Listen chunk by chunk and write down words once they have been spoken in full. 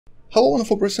Hello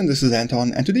wonderful person, this is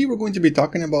Anton, and today we're going to be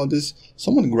talking about this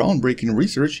somewhat groundbreaking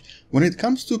research when it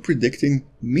comes to predicting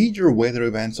major weather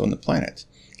events on the planet,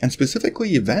 and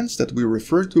specifically events that we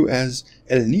refer to as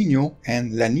El Nino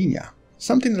and La Nina,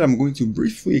 something that I'm going to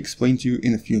briefly explain to you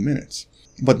in a few minutes.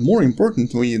 But more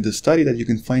importantly, the study that you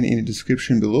can find in the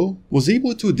description below was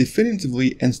able to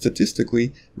definitively and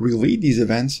statistically relate these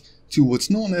events to what's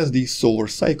known as the solar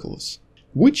cycles,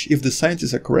 which, if the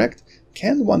scientists are correct,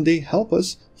 can one day help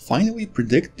us finally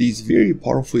predict these very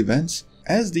powerful events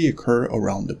as they occur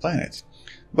around the planet.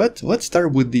 But let's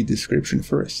start with the description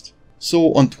first.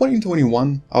 So on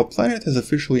 2021, our planet has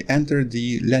officially entered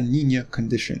the La Nina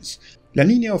conditions. La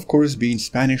Nina, of course, being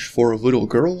Spanish for little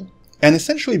girl, and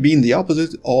essentially being the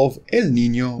opposite of El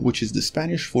Nino, which is the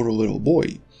Spanish for little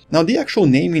boy. Now, the actual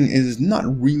naming is not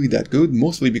really that good,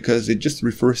 mostly because it just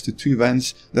refers to two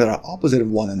events that are opposite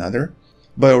of one another.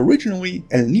 But originally,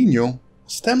 El Nino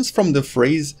stems from the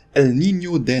phrase El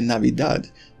Niño de Navidad,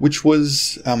 which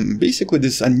was basically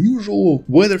this unusual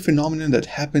weather phenomenon that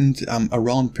happened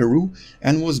around Peru,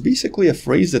 and was basically a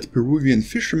phrase that Peruvian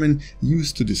fishermen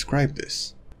used to describe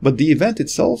this. But the event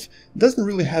itself doesn't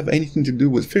really have anything to do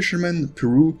with fishermen,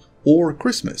 Peru, or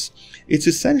Christmas. It's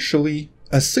essentially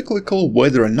a cyclical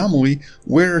weather anomaly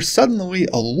where suddenly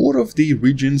a lot of the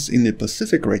regions in the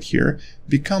Pacific right here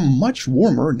become much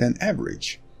warmer than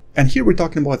average. And here we're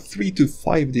talking about 3 to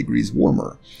 5 degrees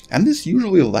warmer, and this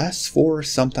usually lasts for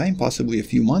some time, possibly a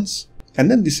few months, and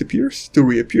then disappears to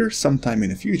reappear sometime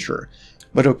in the future.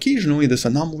 But occasionally this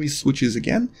anomaly switches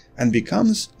again and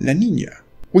becomes La Nina,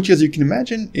 which, as you can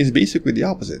imagine, is basically the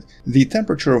opposite. The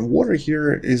temperature of water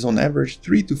here is on average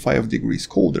 3 to 5 degrees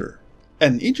colder.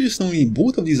 And interestingly,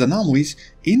 both of these anomalies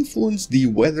influence the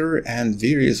weather and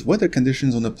various weather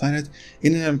conditions on the planet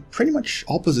in a pretty much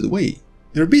opposite way.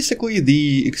 They're basically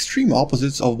the extreme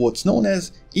opposites of what's known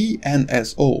as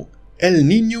ENSO, El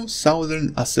Niño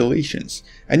Southern Oscillations.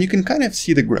 And you can kind of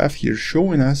see the graph here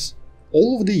showing us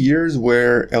all of the years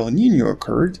where El Nino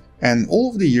occurred and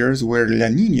all of the years where La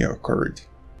Nina occurred,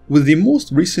 with the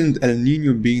most recent El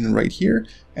Nino being right here,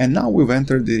 and now we've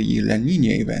entered the La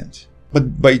Nina event.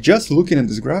 But by just looking at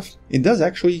this graph, it does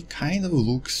actually kind of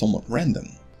look somewhat random.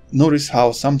 Notice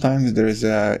how sometimes there's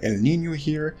a El Nino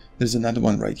here, there's another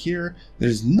one right here,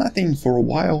 there's nothing for a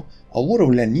while, a lot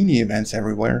of La Nina events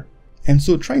everywhere. And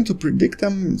so trying to predict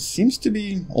them seems to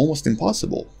be almost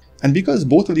impossible. And because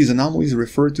both of these anomalies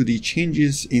refer to the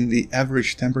changes in the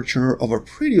average temperature of a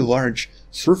pretty large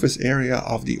surface area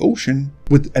of the ocean,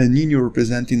 with El Nino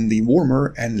representing the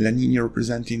warmer and La Nina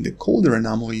representing the colder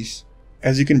anomalies,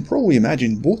 as you can probably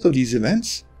imagine, both of these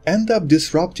events end up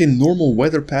disrupting normal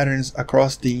weather patterns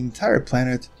across the entire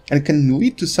planet and can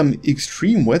lead to some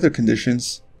extreme weather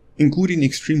conditions, including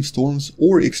extreme storms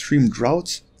or extreme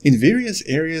droughts in various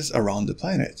areas around the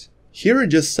planet. Here are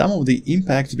just some of the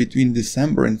impacts between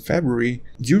December and February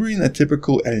during a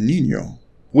typical El Nino,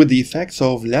 with the effects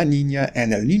of La Nina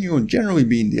and El Nino generally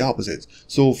being the opposite.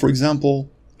 So, for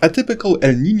example, a typical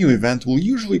El Nino event will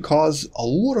usually cause a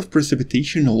lot of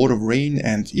precipitation, a lot of rain,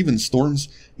 and even storms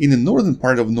in the northern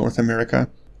part of North America,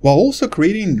 while also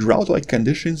creating drought-like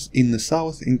conditions in the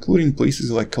south, including places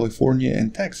like California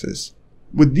and Texas,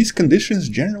 with these conditions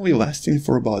generally lasting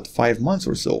for about 5 months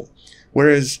or so,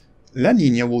 whereas La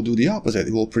Nina will do the opposite.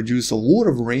 It will produce a lot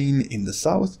of rain in the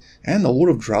south and a lot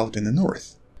of drought in the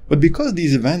north. But because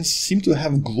these events seem to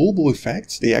have global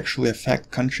effects, they actually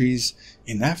affect countries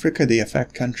in Africa, they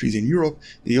affect countries in Europe,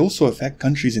 they also affect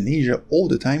countries in Asia all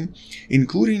the time,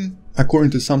 including,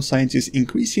 according to some scientists,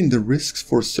 increasing the risks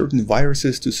for certain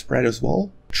viruses to spread as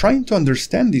well. Trying to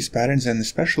understand these patterns, and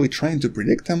especially trying to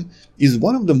predict them, is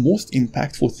one of the most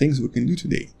impactful things we can do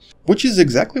today. Which is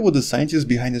exactly what the scientists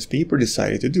behind this paper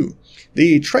decided to do.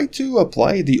 They tried to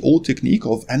apply the old technique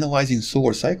of analyzing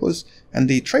solar cycles, and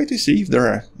they tried to see if there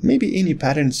are maybe any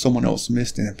patterns someone else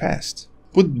missed in the past.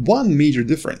 With one major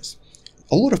difference.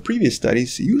 A lot of previous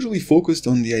studies usually focused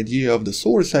on the idea of the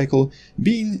solar cycle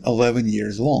being 11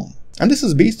 years long. And this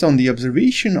is based on the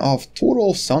observation of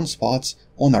total sunspots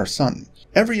on our sun.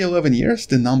 Every 11 years,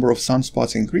 the number of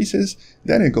sunspots increases,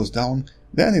 then it goes down,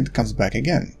 then it comes back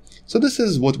again. So this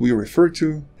is what we refer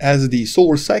to as the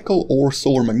solar cycle or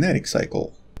solar magnetic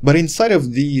cycle. But inside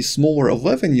of the smaller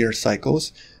 11-year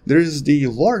cycles, there is the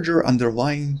larger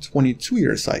underlying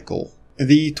 22-year cycle,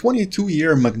 the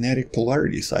 22-year magnetic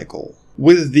polarity cycle,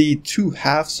 with the two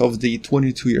halves of the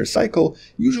 22-year cycle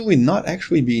usually not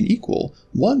actually being equal,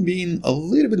 one being a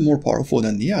little bit more powerful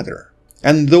than the other.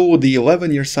 And though the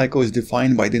 11-year cycle is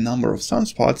defined by the number of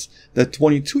sunspots, the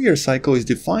 22-year cycle is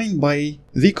defined by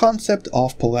the concept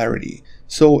of polarity.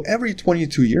 So every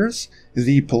 22 years,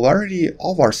 the polarity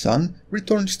of our sun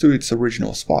returns to its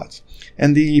original spot.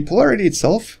 And the polarity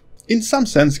itself, in some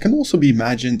sense, can also be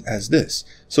imagined as this.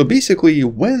 So basically,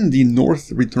 when the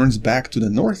north returns back to the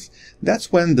north,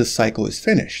 that's when the cycle is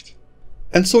finished.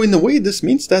 And so in a way, this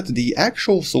means that the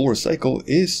actual solar cycle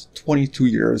is 22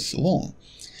 years long.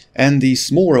 And the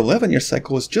smaller 11-year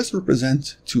cycles just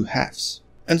represent 2 halves.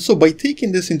 And so by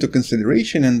taking this into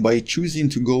consideration and by choosing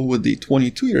to go with the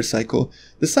 22-year cycle,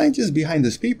 the scientists behind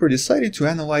this paper decided to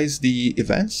analyze the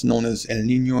events known as El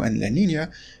Nino and La Nina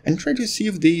and try to see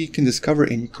if they can discover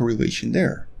any correlation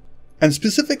there. And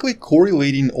specifically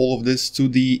correlating all of this to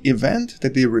the event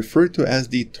that they refer to as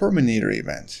the terminator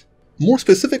event. More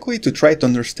specifically, to try to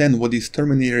understand what these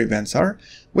terminator events are,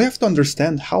 we have to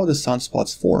understand how the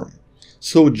sunspots form.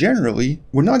 So generally,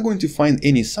 we're not going to find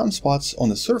any sunspots on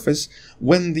the surface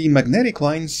when the magnetic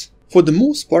lines, for the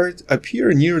most part,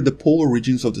 appear near the polar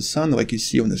regions of the sun like you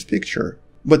see on this picture.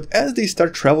 But as they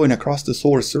start traveling across the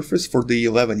solar surface for the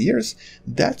 11 years,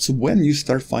 that's when you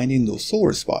start finding those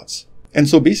solar spots. And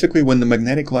so basically when the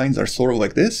magnetic lines are sort of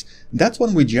like this, that's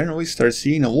when we generally start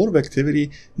seeing a lot of activity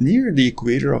near the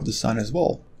equator of the sun as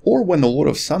well, or when a lot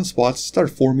of sunspots start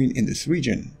forming in this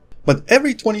region. But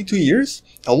every 22 years,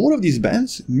 a lot of these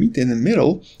bands meet in the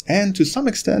middle and to some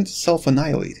extent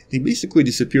self-annihilate. They basically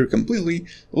disappear completely,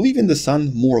 leaving the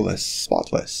sun more or less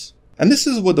spotless. And this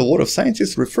is what a lot of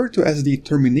scientists refer to as the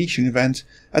termination event,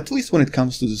 at least when it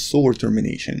comes to the solar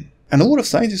termination. And a lot of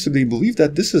scientists today believe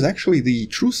that this is actually the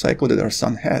true cycle that our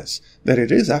sun has, that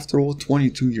it is after all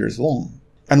 22 years long.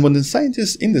 And when the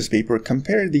scientists in this paper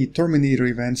compared the terminator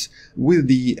events with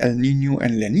the El Nino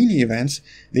and La Nina events,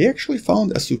 they actually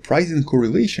found a surprising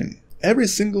correlation. Every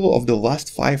single of the last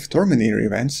 5 terminator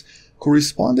events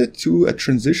corresponded to a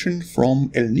transition from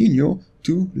El Nino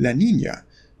to La Nina,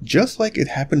 just like it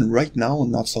happened right now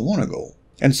not so long ago.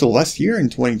 And so last year in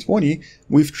 2020,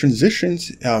 we've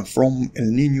transitioned from El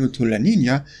Nino to La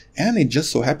Nina, and it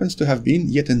just so happens to have been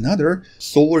yet another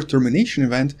solar termination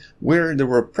event where there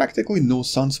were practically no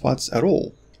sunspots at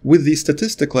all, with the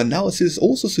statistical analysis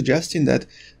also suggesting that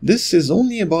this is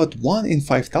only about 1 in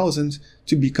 5,000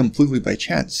 to be completely by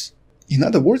chance. In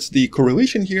other words, the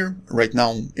correlation here right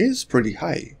now is pretty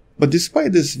high. But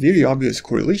despite this very obvious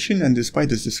correlation and despite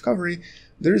this discovery,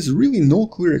 there is really no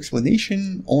clear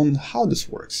explanation on how this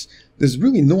works. There's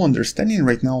really no understanding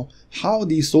right now how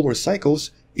these solar cycles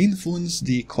influence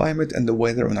the climate and the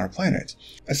weather on our planet,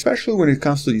 especially when it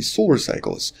comes to these solar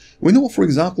cycles. We know, for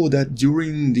example, that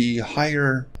during the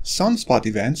higher sunspot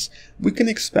events, we can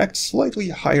expect slightly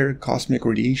higher cosmic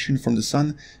radiation from the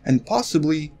sun, and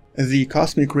possibly the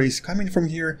cosmic rays coming from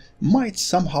here might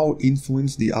somehow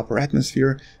influence the upper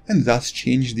atmosphere and thus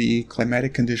change the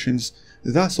climatic conditions,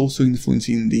 thus also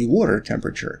influencing the water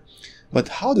temperature. But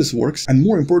how this works, and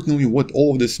more importantly what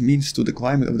all of this means to the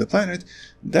climate of the planet,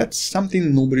 that's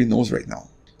something nobody knows right now.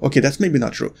 Okay, that's maybe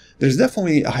not true. There's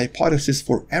definitely a hypothesis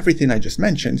for everything I just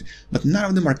mentioned, but none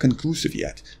of them are conclusive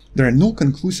yet. There are no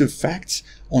conclusive facts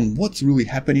on what's really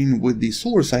happening with the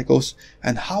solar cycles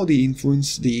and how they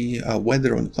influence the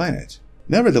weather on the planet.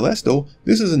 Nevertheless though,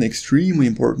 this is an extremely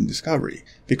important discovery,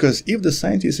 because if the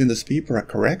scientists in this paper are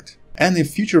correct, and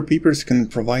if future papers can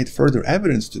provide further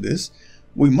evidence to this,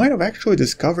 we might have actually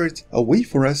discovered a way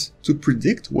for us to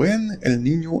predict when El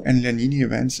Nino and La Nina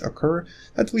events occur,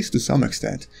 at least to some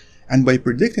extent. And by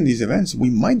predicting these events, we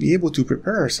might be able to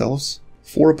prepare ourselves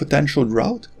for a potential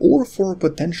drought or for a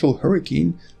potential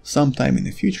hurricane sometime in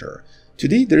the future.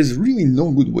 Today, there is really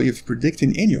no good way of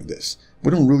predicting any of this.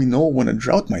 We don't really know when a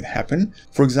drought might happen.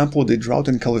 For example, the drought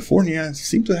in California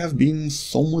seemed to have been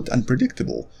somewhat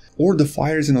unpredictable. Or the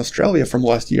fires in Australia from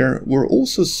last year were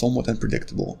also somewhat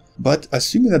unpredictable. But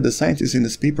assuming that the scientists in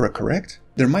this paper are correct,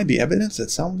 there might be evidence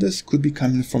that some of this could be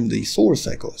coming from the solar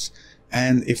cycles.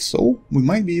 And if so, we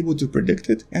might be able to predict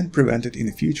it and prevent it in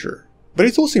the future. But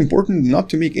it's also important not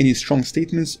to make any strong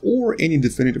statements or any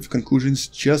definitive conclusions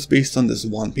just based on this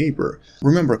one paper.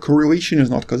 Remember, correlation is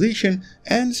not causation,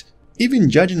 and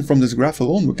even judging from this graph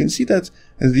alone, we can see that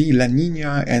the La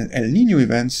Nina and El Nino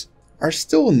events are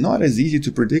still not as easy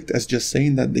to predict as just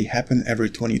saying that they happen every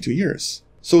 22 years.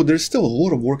 So there's still a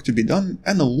lot of work to be done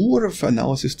and a lot of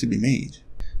analysis to be made.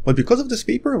 But because of this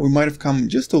paper, we might have come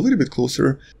just a little bit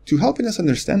closer to helping us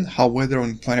understand how weather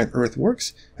on planet Earth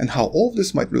works and how all of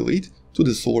this might relate to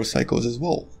the solar cycles as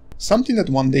well. Something that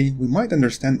one day we might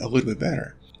understand a little bit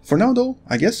better. For now though,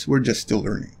 I guess we're just still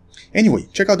learning. Anyway,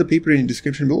 check out the paper in the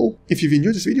description below. If you've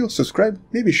enjoyed this video, subscribe,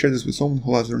 maybe share this with someone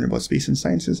who loves learning about space and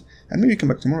sciences, and maybe come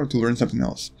back tomorrow to learn something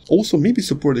else. Also, maybe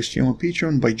support this channel on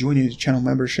Patreon by joining the channel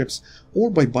memberships or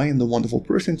by buying the Wonderful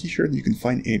Person t-shirt you can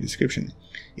find in the description.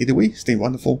 Either way, stay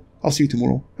wonderful, I'll see you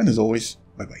tomorrow, and as always,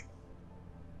 bye bye.